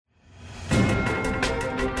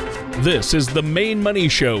This is the Main Money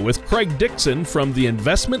Show with Craig Dixon from the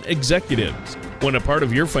Investment Executives. When a part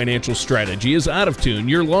of your financial strategy is out of tune,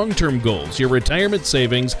 your long-term goals, your retirement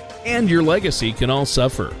savings, and your legacy can all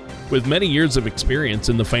suffer. With many years of experience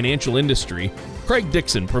in the financial industry, Craig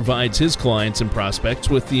Dixon provides his clients and prospects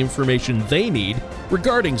with the information they need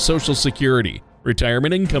regarding Social Security,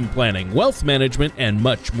 retirement income planning, wealth management, and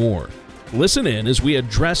much more. Listen in as we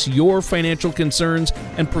address your financial concerns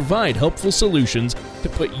and provide helpful solutions to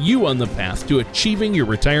put you on the path to achieving your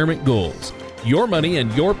retirement goals. Your money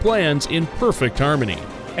and your plans in perfect harmony.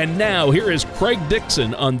 And now, here is Craig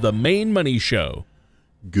Dixon on the Main Money Show.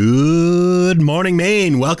 Good morning,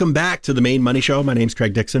 Maine. Welcome back to the Main Money Show. My name's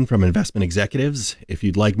Craig Dixon from Investment Executives. If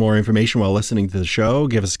you'd like more information while listening to the show,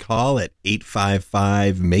 give us a call at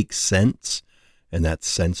 855-MAKE-SENSE, and that's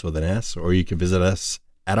sense with an S, or you can visit us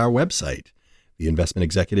at our website,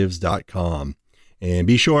 theinvestmentexecutives.com. And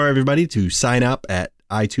be sure, everybody, to sign up at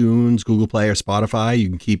iTunes, Google Play, or Spotify. You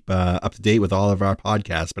can keep up to date with all of our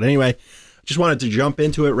podcasts. But anyway, just wanted to jump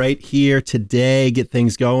into it right here today, get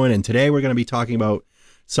things going. And today we're going to be talking about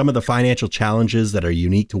some of the financial challenges that are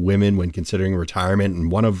unique to women when considering retirement.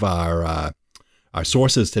 And one of our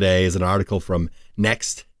sources today is an article from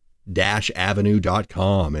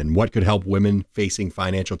next-avenue.com and what could help women facing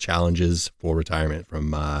financial challenges for retirement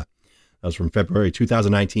that was from February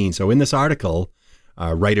 2019. So in this article,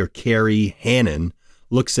 writer Carrie Hannon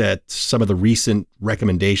looks at some of the recent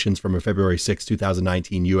recommendations from a February 6,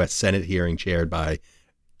 2019 U.S. Senate hearing chaired by,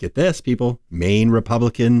 get this, people, Maine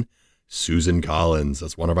Republican Susan Collins.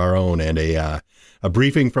 That's one of our own, and a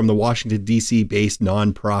briefing from the Washington, D.C. based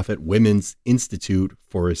nonprofit Women's Institute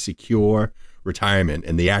for a Secure Retirement.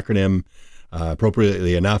 And the acronym,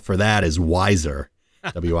 appropriately enough for that, is WISER,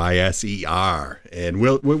 W-I-S-E-R.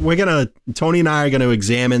 And Tony and I are going to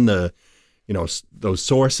examine those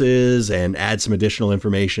sources and add some additional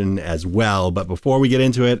information as well. But before we get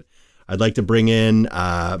into it, I'd like to bring in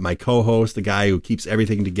my co-host, the guy who keeps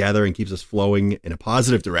everything together and keeps us flowing in a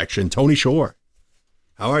positive direction, Tony Shore.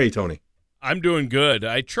 How are you, Tony? I'm doing good.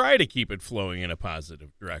 I try to keep it flowing in a positive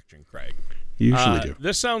direction, Craig. You usually do.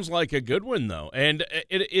 This sounds like a good one, though. And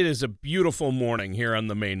it is a beautiful morning here on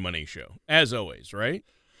the Main Money Show, as always, right?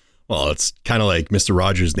 Well, it's kind of like Mr.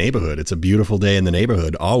 Rogers' Neighborhood. It's a beautiful day in the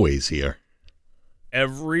neighborhood, always here.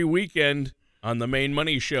 Every weekend on the Main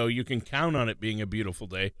Money Show, you can count on it being a beautiful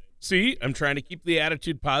day. See, I'm trying to keep the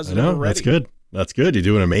attitude positive already. That's good. That's good. You're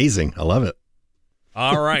doing amazing. I love it.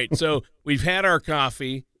 All right. So we've had our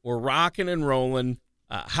coffee. We're rocking and rolling.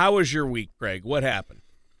 How was your week, Craig? What happened?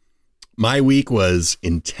 My week was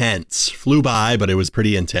intense. Flew by, but it was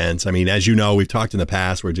pretty intense. I mean, as you know, we've talked in the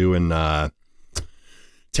past, we're doing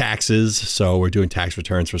taxes. So we're doing tax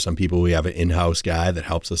returns for some people. We have an in-house guy that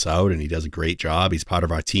helps us out, and he does a great job. He's part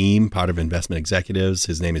of our team, part of Investment Executives.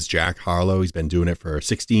 His name is Jack Harlow. He's been doing it for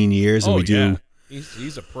 16 years. And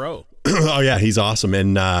He's a pro. Oh, yeah, he's awesome.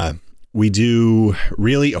 And we do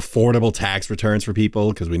really affordable tax returns for people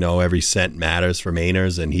because we know every cent matters for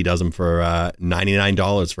Mainers, and he does them for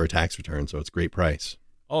 $99 for a tax return. So it's a great price.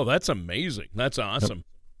 Oh, that's amazing. That's awesome. Yep.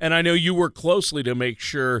 And I know you work closely to make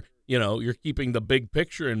sure you're keeping the big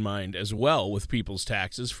picture in mind as well with people's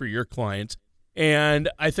taxes for your clients. And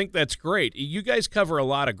I think that's great. You guys cover a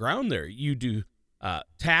lot of ground there. You do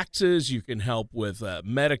taxes. You can help with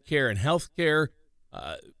Medicare and healthcare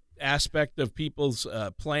aspect of people's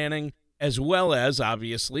planning, as well as,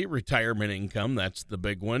 obviously, retirement income. That's the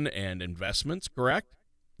big one, and investments, correct?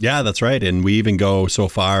 Yeah, that's right. And we even go so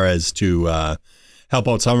far as to help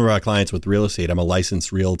out some of our clients with real estate. I'm a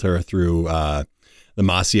licensed realtor through the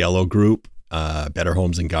Masiello Group, Better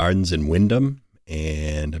Homes and Gardens in Wyndham,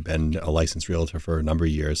 and I've been a licensed realtor for a number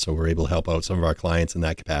of years, so we're able to help out some of our clients in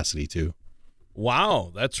that capacity too.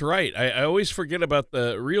 Wow, that's right. I always forget about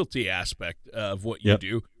the realty aspect of what you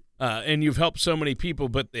do, and you've helped so many people,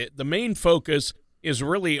 but the main focus is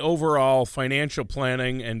really overall financial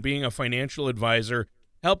planning and being a financial advisor,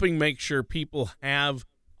 helping make sure people have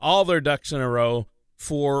all their ducks in a row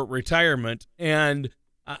for retirement. And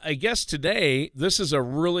I guess today, this is a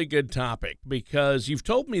really good topic because you've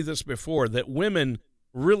told me this before, that women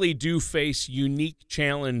really do face unique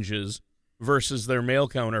challenges versus their male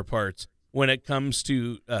counterparts when it comes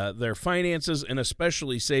to their finances and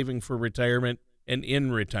especially saving for retirement and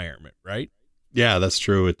in retirement, right? Yeah, that's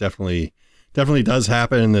true. It definitely does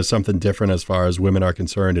happen, and there's something different as far as women are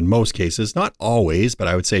concerned in most cases. Not always, but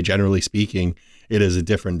I would say generally speaking, it is a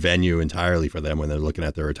different venue entirely for them when they're looking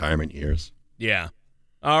at their retirement years. Yeah.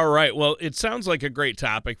 All right. Well, it sounds like a great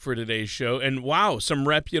topic for today's show. And wow, some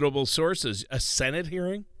reputable sources. A Senate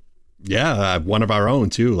hearing? Yeah, one of our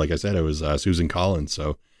own too. Like I said, it was Susan Collins.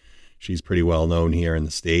 So she's pretty well known here in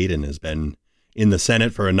the state and has been in the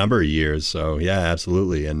Senate for a number of years. So yeah,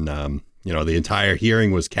 absolutely. And, the entire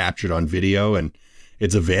hearing was captured on video, and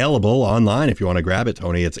it's available online if you want to grab it,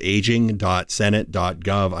 Tony. It's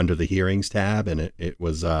aging.senate.gov under the hearings tab. And it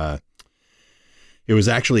was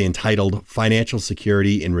actually entitled Financial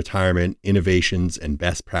Security in Retirement, Innovations and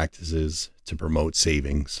Best Practices to Promote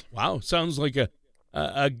Savings. Wow. Sounds like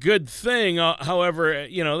a good thing. However,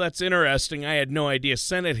 that's interesting. I had no idea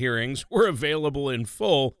Senate hearings were available in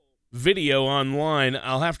full video online.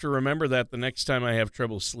 I'll have to remember that the next time I have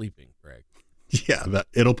trouble sleeping, Craig. Yeah,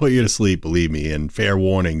 it'll put you to sleep, believe me. And fair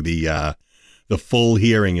warning, the full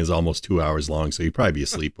hearing is almost 2 hours long, so you'd probably be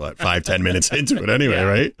asleep, 5-10 minutes into it anyway, yeah,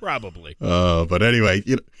 right? Probably. But anyway,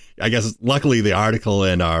 I guess luckily the article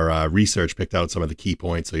and our research picked out some of the key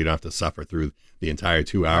points, so you don't have to suffer through the entire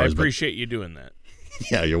 2 hours. I appreciate you doing that.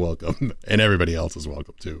 Yeah, you're welcome. And everybody else is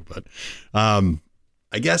welcome too. But I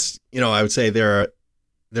guess, I would say there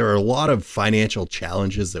are a lot of financial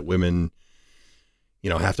challenges that women,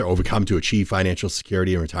 have to overcome to achieve financial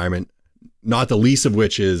security in retirement, not the least of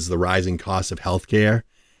which is the rising cost of healthcare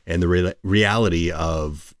and the reality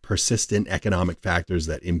of persistent economic factors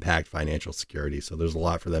that impact financial security. So there's a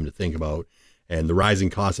lot for them to think about. And the rising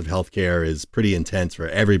cost of healthcare is pretty intense for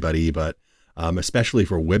everybody, but especially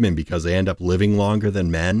for women, because they end up living longer than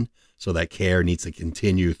men. So that care needs to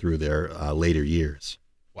continue through their later years.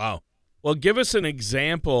 Wow. Well, give us an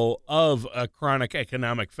example of a chronic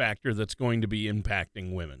economic factor that's going to be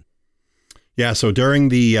impacting women. Yeah, so during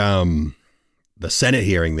the Senate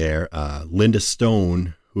hearing there, Linda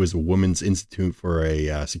Stone, who is a Women's Institute for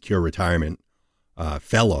a Secure Retirement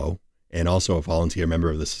fellow and also a volunteer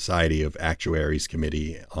member of the Society of Actuaries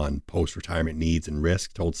Committee on Post-Retirement Needs and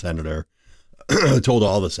Risk, told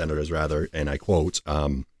all the senators, and I quote,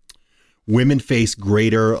 women face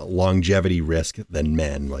greater longevity risk than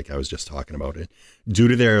men, like I was just talking about it, due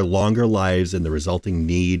to their longer lives and the resulting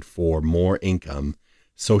need for more income.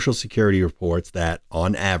 Social Security reports that,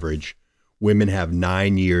 on average, women have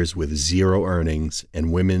 9 years with zero earnings,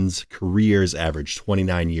 and women's careers average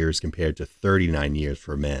 29 years compared to 39 years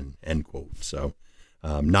for men, end quote. So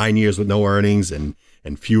 9 years with no earnings and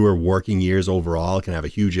fewer working years overall can have a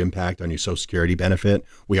huge impact on your Social Security benefit.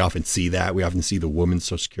 We often see that. We often see the woman's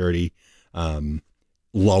Social Security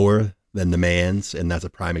lower than the man's, and that's a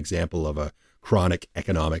prime example of a chronic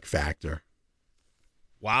economic factor.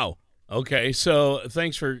 Wow. Okay, so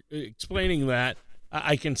thanks for explaining that.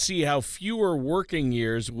 I can see how fewer working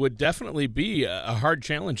years would definitely be a hard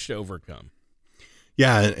challenge to overcome.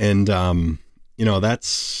 Yeah, and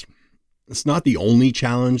it's not the only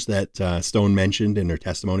challenge that Stone mentioned in her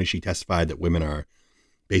testimony. She testified that women are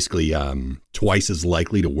basically twice as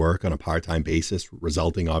likely to work on a part-time basis,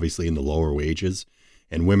 resulting obviously in the lower wages.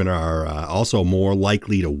 And women are also more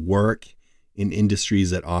likely to work in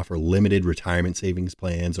industries that offer limited retirement savings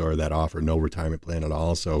plans or that offer no retirement plan at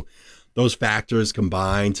all. So those factors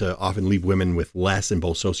combine to often leave women with less in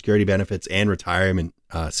both Social Security benefits and retirement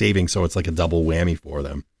savings. So it's like a double whammy for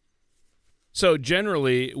them. So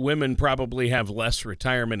generally, women probably have less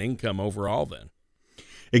retirement income overall then.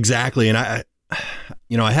 Exactly. And I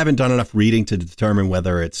haven't done enough reading to determine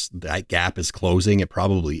whether that gap is closing. It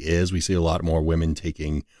probably is. We see a lot more women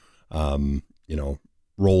taking,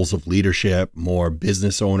 roles of leadership, more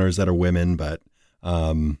business owners that are women, but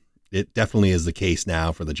it definitely is the case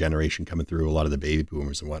now for the generation coming through, a lot of the baby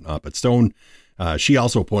boomers and whatnot. But Stone, she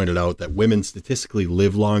also pointed out that women statistically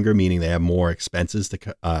live longer, meaning they have more expenses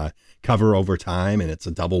to cover over time, and it's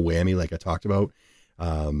a double whammy like I talked about.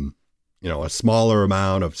 A smaller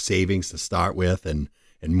amount of savings to start with and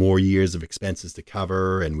more years of expenses to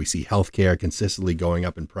cover, and we see healthcare consistently going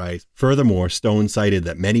up in price. Furthermore, Stone cited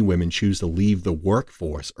that many women choose to leave the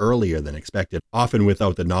workforce earlier than expected, often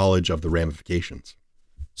without the knowledge of the ramifications.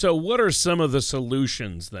 So what are some of the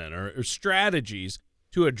solutions then, or strategies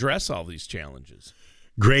to address all these challenges?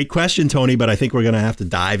 Great question, Tony, but I think we're going to have to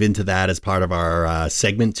dive into that as part of our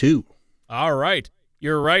segment 2. All right.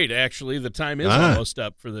 You're right, actually. The time is almost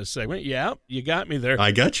up for this segment. Yeah, you got me there. I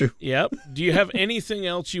got you. Yep. Do you have anything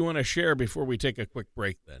else you want to share before we take a quick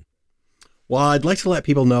break then? Well, I'd like to let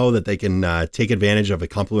people know that they can take advantage of a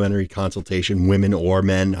complimentary consultation, women or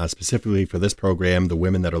men, specifically for this program, the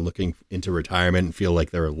women that are looking into retirement and feel like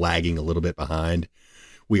they're lagging a little bit behind.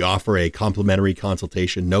 We offer a complimentary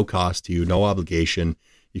consultation, no cost to you, no obligation.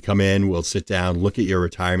 You come in, we'll sit down, look at your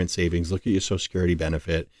retirement savings, look at your Social Security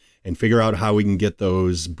benefit, and figure out how we can get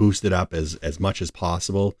those boosted up as much as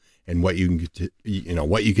possible, and what you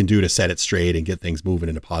can do to set it straight and get things moving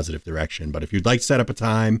in a positive direction. But if you'd like to set up a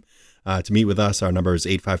time to meet with us, our number is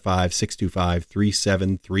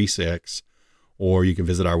 855-625-3736, or you can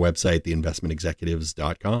visit our website,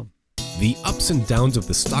 theinvestmentexecutives.com. The ups and downs of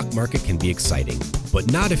the stock market can be exciting,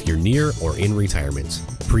 but not if you're near or in retirement.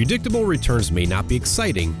 Predictable returns may not be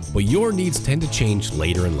exciting, but your needs tend to change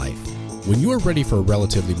later in life. When you are ready for a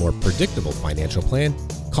relatively more predictable financial plan,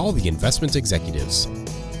 call the Investment Executives.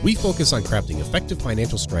 We focus on crafting effective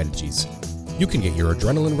financial strategies. You can get your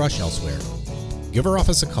adrenaline rush elsewhere. Give our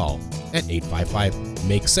office a call at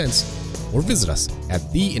 855-MAKE-SENSE or visit us at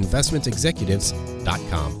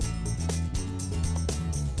theinvestmentexecutives.com.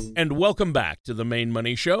 And welcome back to the Main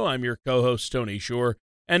Money Show. I'm your co-host, Tony Shore,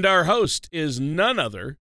 and our host is none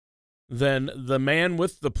other than the man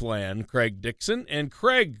with the plan, Craig Dixon. And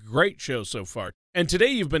Craig, great show so far. And today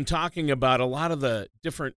you've been talking about a lot of the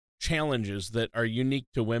different challenges that are unique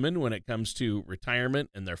to women when it comes to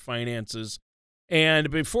retirement and their finances. And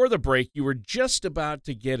before the break, you were just about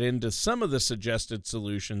to get into some of the suggested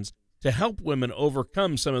solutions to help women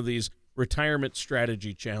overcome some of these retirement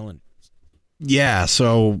strategy challenges. Yeah,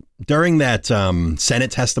 so during that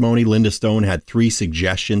Senate testimony, Linda Stone had 3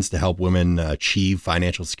 suggestions to help women achieve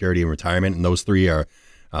financial security in retirement, and those 3 are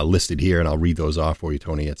listed here, and I'll read those off for you,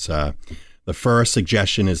 Tony. It's the first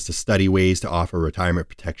suggestion is to study ways to offer retirement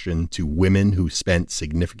protection to women who spent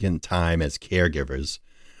significant time as caregivers.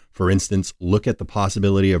 For instance, look at the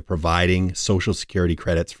possibility of providing Social Security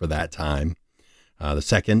credits for that time. The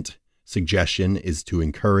second suggestion is to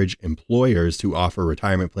encourage employers to offer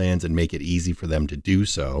retirement plans and make it easy for them to do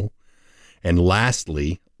so. And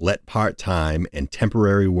lastly, let part-time and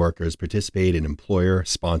temporary workers participate in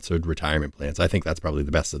employer-sponsored retirement plans. I think that's probably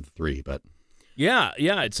the best of the 3, but Yeah,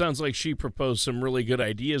 it sounds like she proposed some really good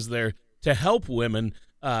ideas there to help women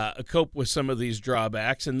cope with some of these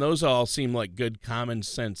drawbacks, and those all seem like good common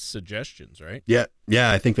sense suggestions, right? Yeah,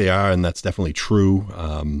 I think they are, and that's definitely true.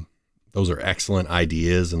 Those are excellent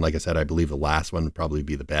ideas, and like I said, I believe the last one would probably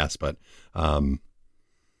be the best. But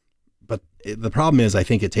the problem is, I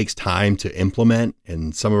think it takes time to implement,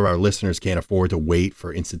 and some of our listeners can't afford to wait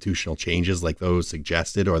for institutional changes like those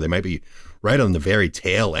suggested, or they might be right on the very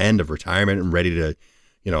tail end of retirement and ready to,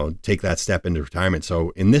 take that step into retirement.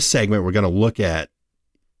 So in this segment, we're going to look at,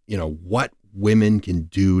 what women can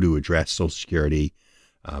do to address Social Security,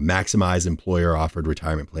 maximize employer-offered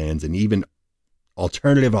retirement plans, and even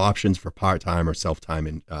alternative options for part-time or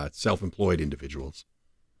self-employed individuals.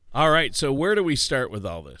 All right, so where do we start with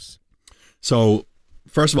all this? So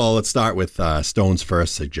first of all, let's start with Stone's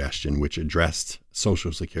first suggestion, which addressed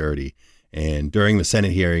Social Security. And during the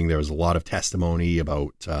Senate hearing, there was a lot of testimony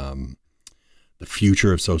about the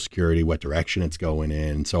future of Social Security, what direction it's going in,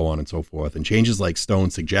 and so on and so forth. And changes like Stone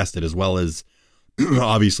suggested, as well as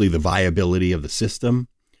obviously the viability of the system,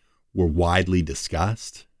 were widely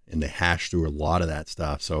discussed. And they hashed through a lot of that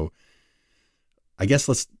stuff. So I guess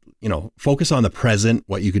let's, focus on the present,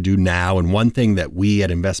 what you could do now. And one thing that we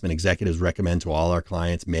at Investment Executives recommend to all our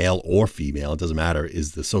clients, male or female, it doesn't matter,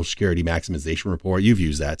 is the Social Security Maximization Report. You've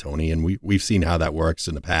used that, Tony, and we've seen how that works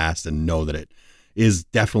in the past and know that it is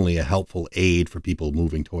definitely a helpful aid for people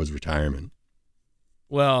moving towards retirement.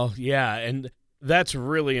 Well, yeah, and that's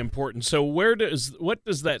really important. So what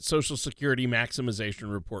does that Social Security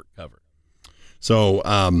Maximization Report cover? So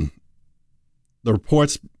the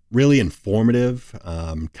report's really informative,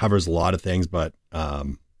 covers a lot of things, but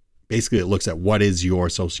basically it looks at what is your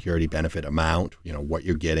Social Security benefit amount, what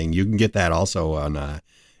you're getting. You can get that also on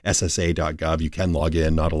SSA.gov. You can log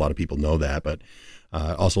in. Not a lot of people know that, but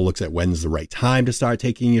also looks at when's the right time to start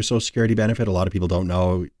taking your Social Security benefit. A lot of people don't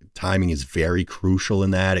know. Timing is very crucial in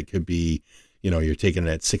that. It could be, you're taking it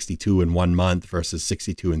at 62 in 1 month versus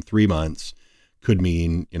 62 in 3 months. Could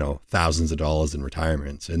mean, thousands of dollars in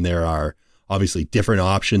retirement. And there are obviously different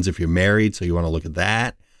options if you're married. So you want to look at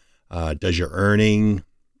that. Does your earning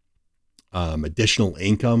additional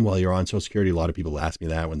income while you're on Social Security? A lot of people ask me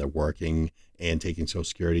that when they're working and taking Social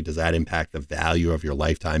Security. Does that impact the value of your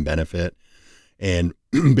lifetime benefit? And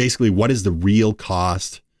basically, what is the real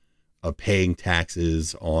cost of paying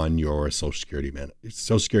taxes on your Social Security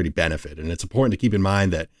benefit? And it's important to keep in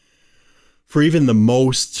mind that for even the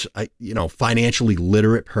most, financially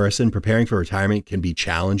literate person, preparing for retirement can be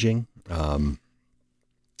challenging. The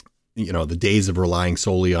days of relying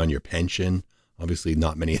solely on your pension, obviously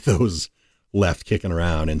not many of those left kicking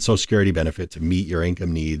around. And Social Security benefit to meet your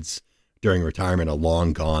income needs during retirement are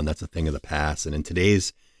long gone. That's a thing of the past. And in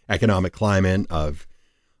today's economic climate of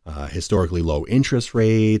historically low interest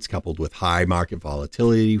rates, coupled with high market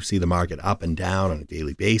volatility, you see the market up and down on a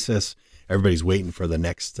daily basis. Everybody's waiting for the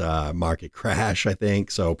next market crash, I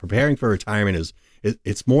think. So preparing for retirement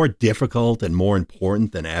it's more difficult and more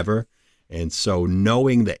important than ever. And so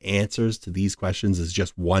knowing the answers to these questions is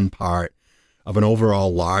just one part of an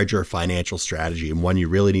overall larger financial strategy, and one you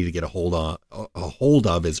really need to get a hold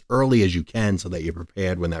of as early as you can so that you're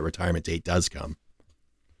prepared when that retirement date does come.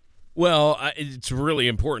 Well, it's really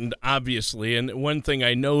important, obviously, and one thing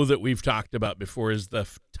I know that we've talked about before is the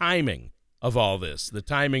timing of all this, the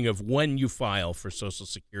timing of when you file for Social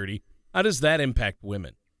Security. How does that impact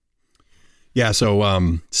women? Yeah,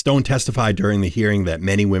 so Stone testified during the hearing that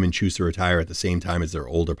many women choose to retire at the same time as their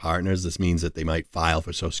older partners. This means that they might file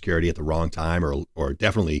for Social Security at the wrong time or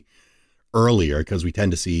definitely earlier, because we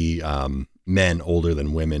tend to see men older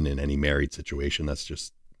than women in any married situation. That's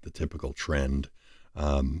just the typical trend.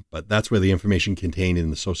 But that's where the information contained in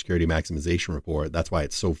the Social Security Maximization Report, that's why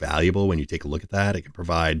it's so valuable when you take a look at that. It can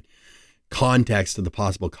provide context to the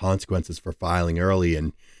possible consequences for filing early.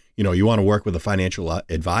 And you want to work with a financial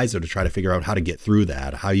advisor to try to figure out how to get through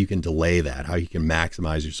that, how you can delay that, how you can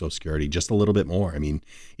maximize your Social Security just a little bit more. I mean,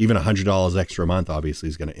 even $100 extra a month obviously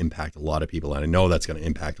is going to impact a lot of people. And I know that's going to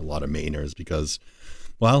impact a lot of Mainers because,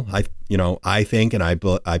 well, I think, and I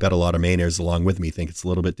bet a lot of Mainers along with me think it's a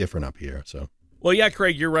little bit different up here. So. Well, yeah,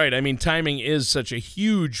 Craig, you're right. I mean, timing is such a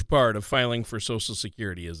huge part of filing for Social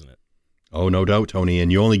Security, isn't it? Oh, no doubt, Tony.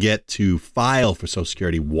 And you only get to file for Social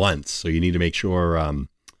Security once. So you need to make sure,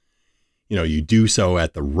 you do so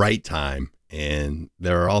at the right time. And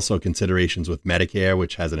there are also considerations with Medicare,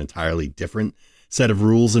 which has an entirely different set of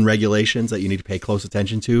rules and regulations that you need to pay close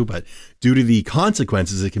attention to. But due to the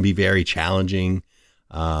consequences, it can be very challenging,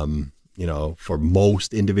 for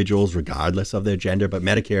most individuals, regardless of their gender. But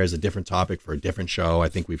Medicare is a different topic for a different show. I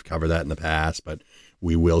think we've covered that in the past, but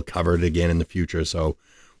we will cover it again in the future. So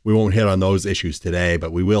we won't hit on those issues today,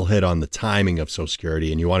 but we will hit on the timing of Social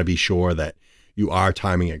Security. And you want to be sure that you are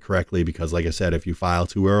timing it correctly, because like I said, if you file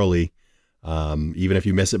too early, even if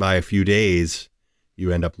you miss it by a few days,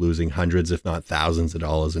 you end up losing hundreds, if not thousands of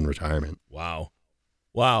dollars in retirement. Wow.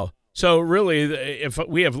 So really, if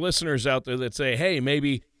we have listeners out there that say, hey,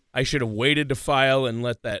 maybe I should have waited to file and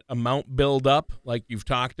let that amount build up like you've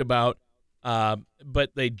talked about,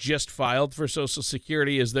 but they just filed for Social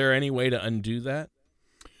Security, is there any way to undo that?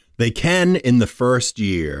 They can in the first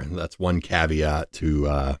year. That's one caveat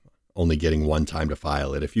to only getting one time to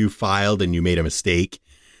file it. If you filed and you made a mistake,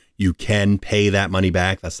 you can pay that money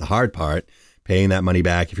back. That's the hard part, paying that money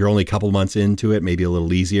back. If you're only a couple months into it, maybe a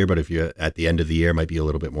little easier, but if you're at the end of the year, it might be a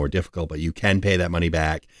little bit more difficult, but you can pay that money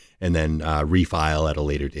back and then refile at a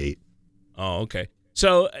later date. Oh, okay.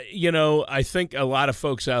 So, I think a lot of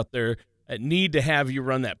folks out there need to have you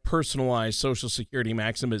run that personalized Social Security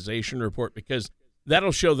maximization report, because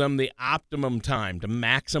that'll show them the optimum time to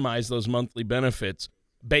maximize those monthly benefits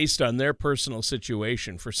based on their personal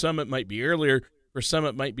situation. For some, it might be earlier. For some,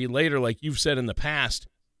 it might be later. Like you've said in the past,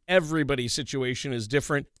 everybody's situation is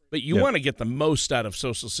different, but you want to get the most out of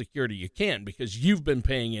Social Security you can, because you've been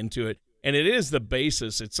paying into it, and it is the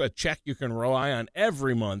basis. It's a check you can rely on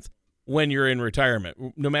every month when you're in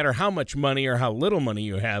retirement. No matter how much money or how little money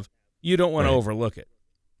you have, you don't want to overlook it.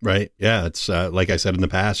 Right. Yeah. It's like I said in the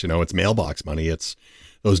past, it's mailbox money. It's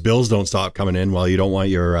those bills don't stop coming in, while you don't want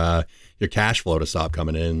your cash flow to stop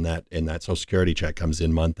coming in. That Social Security check comes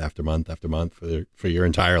in month after month after month for your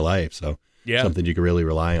entire life. So something you can really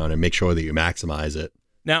rely on and make sure that you maximize it.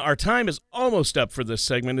 Now, our time is almost up for this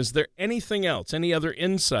segment. Is there anything else, any other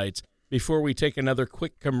insights before we take another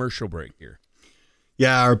quick commercial break here?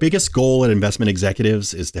 Yeah, our biggest goal at Investment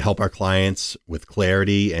Executives is to help our clients with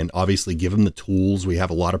clarity and obviously give them the tools. We have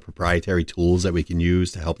a lot of proprietary tools that we can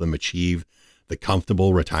use to help them achieve the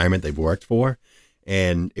comfortable retirement they've worked for.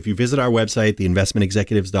 And if you visit our website,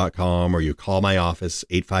 theinvestmentexecutives.com, or you call my office,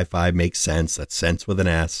 855-MAKES-SENSE, that's sense with an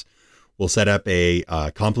S, we'll set up a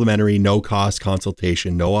complimentary, no-cost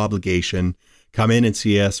consultation, no obligation. Come in and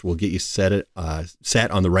see us. We'll get you set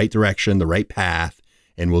on the right direction, the right path,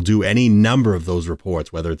 and we'll do any number of those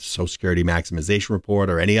reports, whether it's a Social Security Maximization Report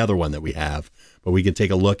or any other one that we have. But we can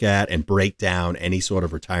take a look at and break down any sort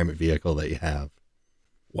of retirement vehicle that you have.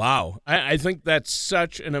 Wow. I think that's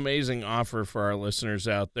such an amazing offer for our listeners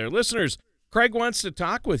out there. Listeners, Craig wants to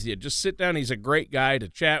talk with you. Just sit down. He's a great guy to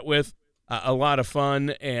chat with, a lot of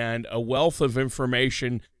fun, and a wealth of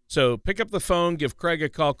information. So pick up the phone, give Craig a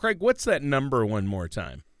call. Craig, what's that number one more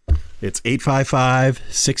time? It's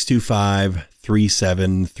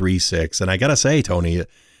 855-625-3736. And I got to say, Tony,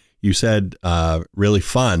 you said really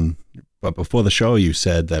fun, but before the show, you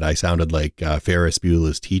said that I sounded like Ferris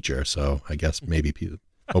Bueller's teacher. So I guess maybe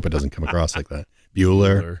hope it doesn't come across like that.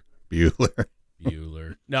 Bueller.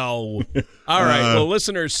 No. All right. Well,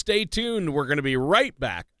 listeners, stay tuned. We're going to be right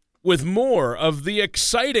back with more of the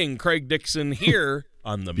exciting Craig Dixon here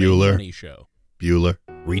on the Main Money Show. Bueller.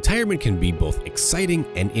 Retirement can be both exciting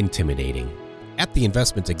and intimidating. At the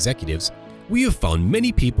Investment Executives, We have found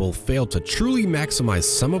many people fail to truly maximize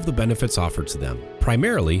some of the benefits offered to them,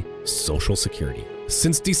 primarily Social Security.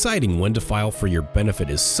 Since deciding when to file for your benefit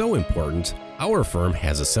is so important, our firm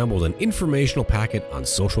has assembled an informational packet on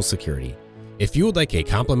Social Security. If you would like a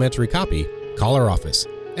complimentary copy, call our office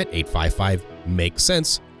at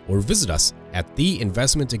 855-MAKE-SENSE or visit us at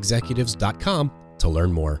theinvestmentexecutives.com to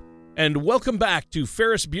learn more. And welcome back to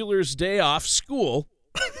Ferris Bueller's Day Off School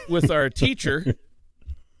with our teacher.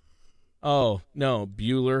 Oh, no,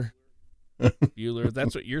 Bueller. Bueller.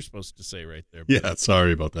 That's what you're supposed to say right there. Yeah,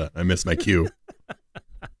 sorry about that. I missed my cue.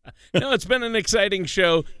 No, it's been an exciting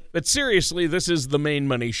show, but seriously, this is the Main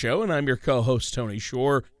Money Show, and I'm your co-host, Tony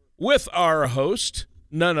Shore, with our host,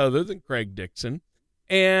 none other than Craig Dixon.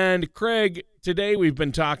 And Craig, today we've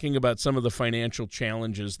been talking about some of the financial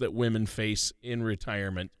challenges that women face in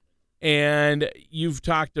retirement. And you've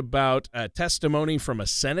talked about a testimony from a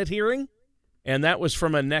Senate hearing, and that was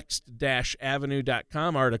from a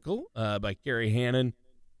next-avenue.com article by Carrie Hannon.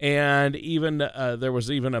 And even there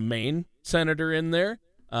was even a Maine senator in there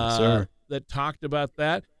that talked about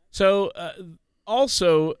that. So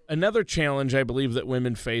also another challenge I believe that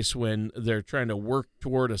women face when they're trying to work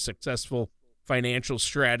toward a successful financial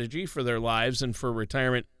strategy for their lives and for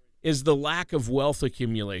retirement is the lack of wealth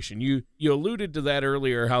accumulation. You alluded to that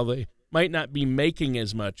earlier, how they might not be making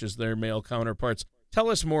as much as their male counterparts.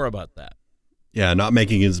 Tell us more about that. Yeah, not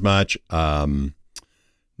making as much,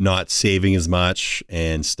 not saving as much,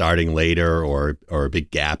 and starting later, or a big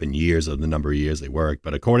gap in years of the number of years they work.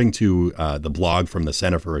 But according to the blog from the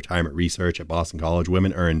Center for Retirement Research at Boston College,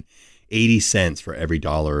 women earn 80 cents for every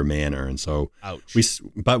dollar a man earns. So, ouch.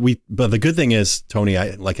 But the good thing is, Tony,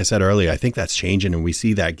 like I said earlier, I think that's changing, and we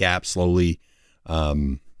see that gap slowly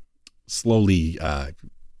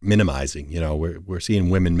minimizing. You know, we're seeing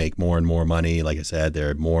women make more and more money. Like I said,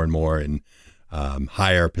 they're more and more in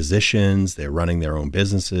higher positions. They're running their own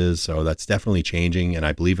businesses. So that's definitely changing. And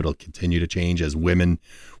I believe it'll continue to change as women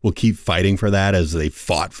will keep fighting for that, as they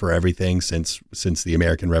fought for everything since the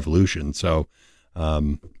American Revolution. So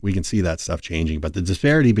we can see that stuff changing. But the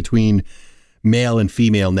disparity between male and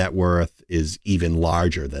female net worth is even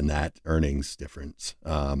larger than that earnings difference.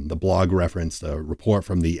 The blog referenced a report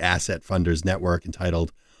from the Asset Funders Network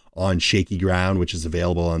entitled On Shaky Ground, which is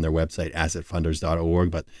available on their website,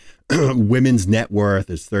 assetfunders.org. But women's net worth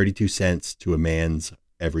is 32 cents to a man's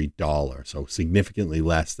every dollar. So significantly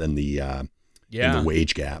less than the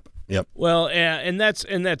wage gap. Yep. Well, and that's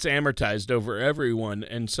amortized over everyone.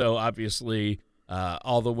 And so obviously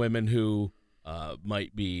all the women who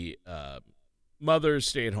might be mothers,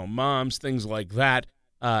 stay-at-home moms, things like that,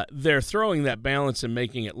 they're throwing that balance and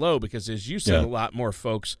making it low because, as you said, a lot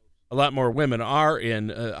more women are in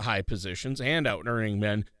high positions and out earning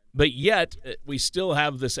men, but yet we still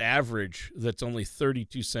have this average that's only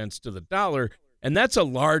 32 cents to the dollar, and that's a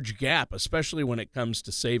large gap, especially when it comes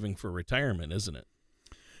to saving for retirement, isn't it?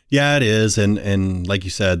 Yeah, it is. And like you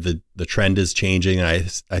said, the trend is changing. I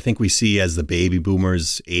think we see as the baby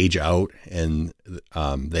boomers age out and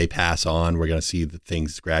they pass on, we're going to see that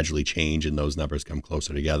things gradually change and those numbers come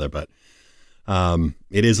closer together. But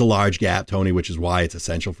it is a large gap, Tony, which is why it's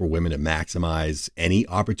essential for women to maximize any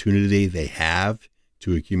opportunity they have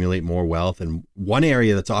to accumulate more wealth. And one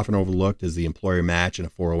area that's often overlooked is the employer match in a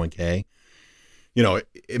 401k. You know,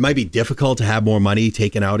 it might be difficult to have more money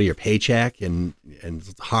taken out of your paycheck, and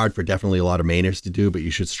it's hard for definitely a lot of Mainers to do, but you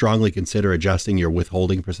should strongly consider adjusting your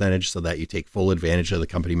withholding percentage so that you take full advantage of the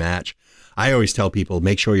company match. I always tell people,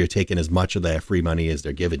 make sure you're taking as much of that free money as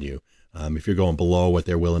they're giving you. If you're going below what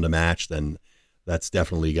they're willing to match, then that's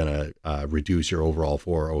definitely going to reduce your overall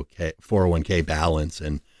 401k balance.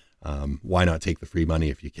 And why not take the free money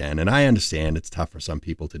if you can? And I understand it's tough for some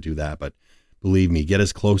people to do that, but believe me, get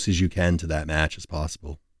as close as you can to that match as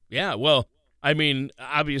possible. Yeah, well, I mean,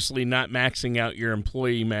 obviously not maxing out your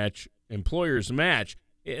employer's match,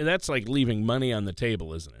 that's like leaving money on the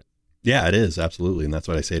table, isn't it? Yeah, it is, absolutely. And that's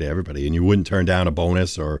what I say to everybody. And you wouldn't turn down a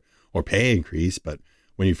bonus or pay increase, but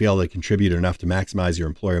when you feel they contribute enough to maximize your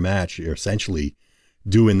employer match, you're essentially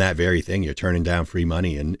doing that very thing. You're turning down free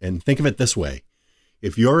money. And think of it this way.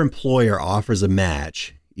 If your employer offers a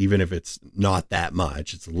match, even if it's not that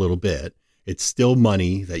much, it's a little bit, it's still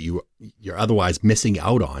money that you're otherwise missing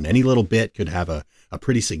out on. Any little bit could have a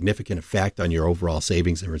pretty significant effect on your overall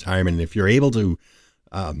savings and retirement. And if you're able to,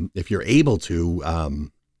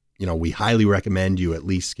 we highly recommend you at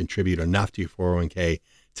least contribute enough to your 401k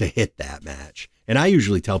to hit that match. And I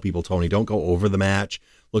usually tell people, Tony, don't go over the match.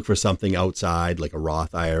 Look for something outside, like a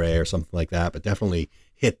Roth IRA or something like that, but definitely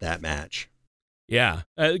hit that match. Yeah,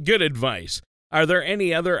 good advice. Are there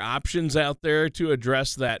any other options out there to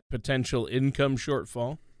address that potential income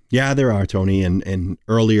shortfall? Yeah, there are, Tony. And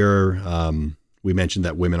earlier, we mentioned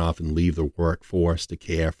that women often leave the workforce to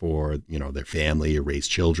care for, their family or raise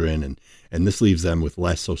children. And this leaves them with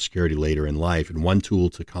less Social Security later in life. And one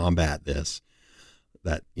tool to combat this,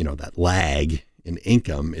 that lag in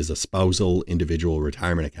income, is a spousal individual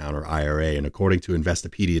retirement account, or IRA. And according to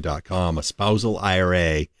Investopedia.com, a spousal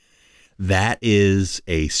IRA, that is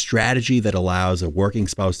a strategy that allows a working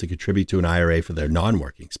spouse to contribute to an IRA for their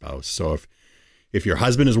non-working spouse. So if your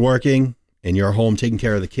husband is working and you're home taking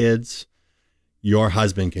care of the kids, your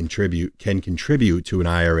husband can contribute to an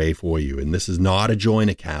IRA for you. And this is not a joint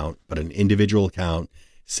account, but an individual account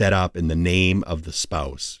set up in the name of the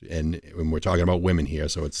spouse. And when we're talking about women here,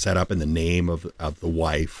 so it's set up in the name of the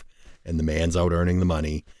wife, and the man's out earning the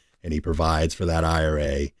money, and he provides for that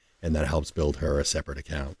IRA, and that helps build her a separate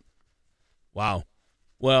account. Wow.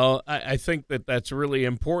 Well, I think that's really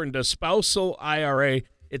important. A spousal IRA,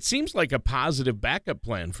 it seems like a positive backup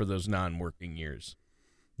plan for those non-working years.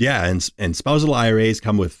 Yeah, and spousal IRAs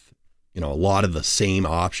come with, a lot of the same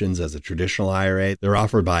options as a traditional IRA. They're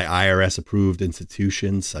offered by IRS-approved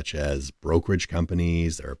institutions such as brokerage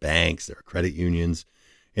companies, there are banks, there are credit unions,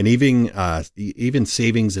 and even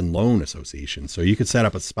savings and loan associations. So you could set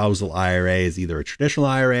up a spousal IRA as either a traditional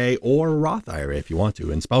IRA or a Roth IRA if you want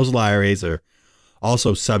to. And spousal IRAs are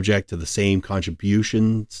also subject to the same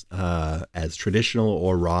contributions as traditional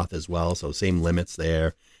or Roth as well, so same limits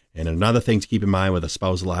there. And another thing to keep in mind with a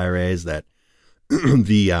spousal IRA is that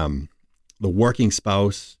the working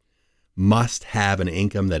spouse must have an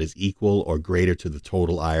income that is equal or greater to the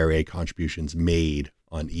total IRA contributions made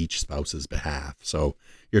on each spouse's behalf. So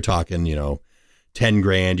you're talking,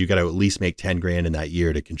 $10,000, you got to at least make $10,000 in that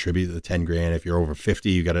year to contribute the $10,000. If you're over 50,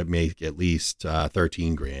 you got to make at least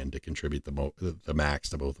 $13,000 to contribute the max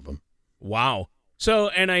to both of them. Wow. So,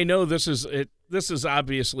 and I know this is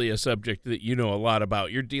obviously a subject that you know a lot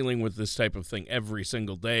about. You're dealing with this type of thing every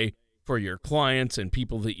single day for your clients and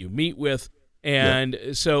people that you meet with. And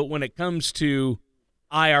So when it comes to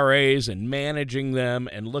IRAs and managing them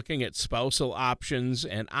and looking at spousal options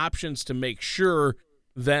and options to make sure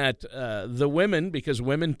that the women, because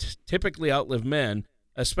women typically outlive men,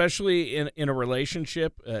 especially in a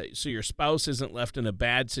relationship, so your spouse isn't left in a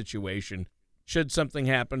bad situation. Should something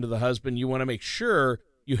happen to the husband, you want to make sure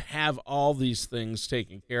you have all these things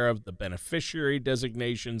taken care of, the beneficiary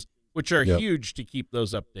designations, which are huge to keep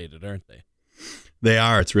those updated, aren't they? They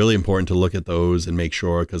are. It's really important to look at those and make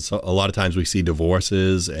sure, because a lot of times we see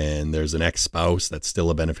divorces and there's an ex-spouse that's still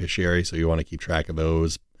a beneficiary, so you want to keep track of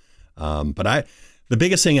those. The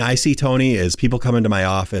biggest thing I see, Tony, is people come into my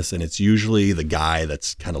office and it's usually the guy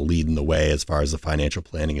that's kind of leading the way as far as the financial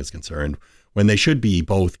planning is concerned, when they should be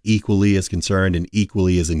both equally as concerned and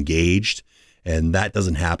equally as engaged. And that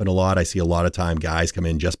doesn't happen a lot. I see a lot of time guys come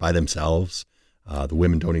in just by themselves. The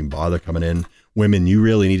women don't even bother coming in. Women, you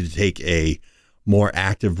really need to take a more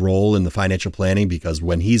active role in the financial planning, because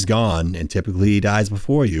when he's gone, and typically he dies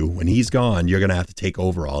before you, when he's gone, you're going to have to take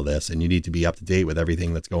over all this, and you need to be up to date with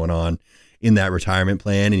everything that's going on in that retirement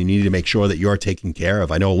plan, and you need to make sure that you're taken care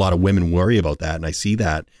of. I know a lot of women worry about that, and I see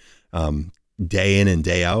that day in and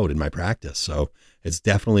day out in my practice. So it's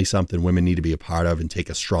definitely something women need to be a part of and take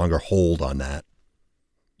a stronger hold on that.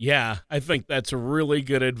 Yeah, I think that's really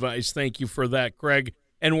good advice. Thank you for that, Craig.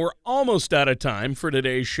 And we're almost out of time for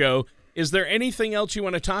today's show. Is there anything else you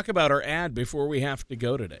want to talk about or add before we have to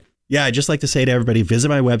go today? Yeah, I'd just like to say to everybody, visit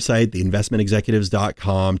my website,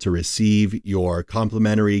 theinvestmentexecutives.com, to receive your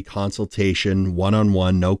complimentary consultation,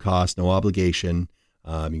 one-on-one, no cost, no obligation.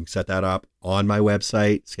 You can set that up on my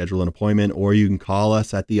website, schedule an appointment, or you can call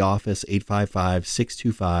us at the office,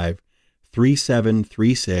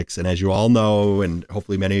 855-625-3736. And as you all know, and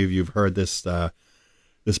hopefully many of you have heard this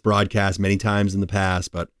broadcast many times in the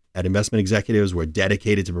past, but at Investment Executives, we're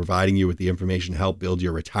dedicated to providing you with the information to help build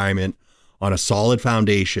your retirement on a solid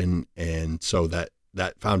foundation, and so that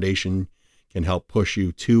foundation can help push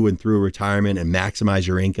you to and through retirement and maximize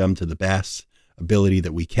your income to the best ability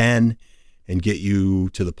that we can, and get you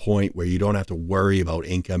to the point where you don't have to worry about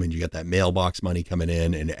income, and you get that mailbox money coming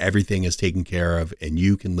in and everything is taken care of, and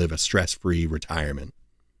you can live a stress-free retirement.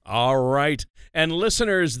 All right. And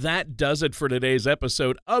listeners, that does it for today's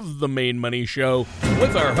episode of The Main Money Show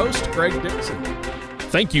with our host, Craig Dixon.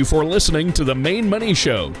 Thank you for listening to The Main Money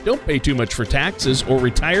Show. Don't pay too much for taxes or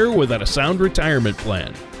retire without a sound retirement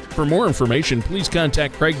plan. For more information, please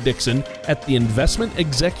contact Craig Dixon at The Investment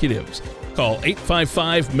Executives. Call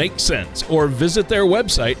 855-MAKE-SENSE or visit their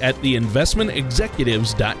website at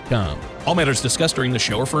theinvestmentexecutives.com. All matters discussed during the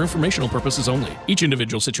show are for informational purposes only. Each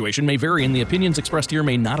individual situation may vary, and the opinions expressed here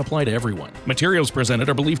may not apply to everyone. Materials presented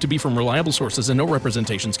are believed to be from reliable sources, and no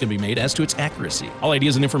representations can be made as to its accuracy. All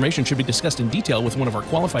ideas and information should be discussed in detail with one of our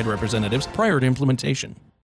qualified representatives prior to implementation.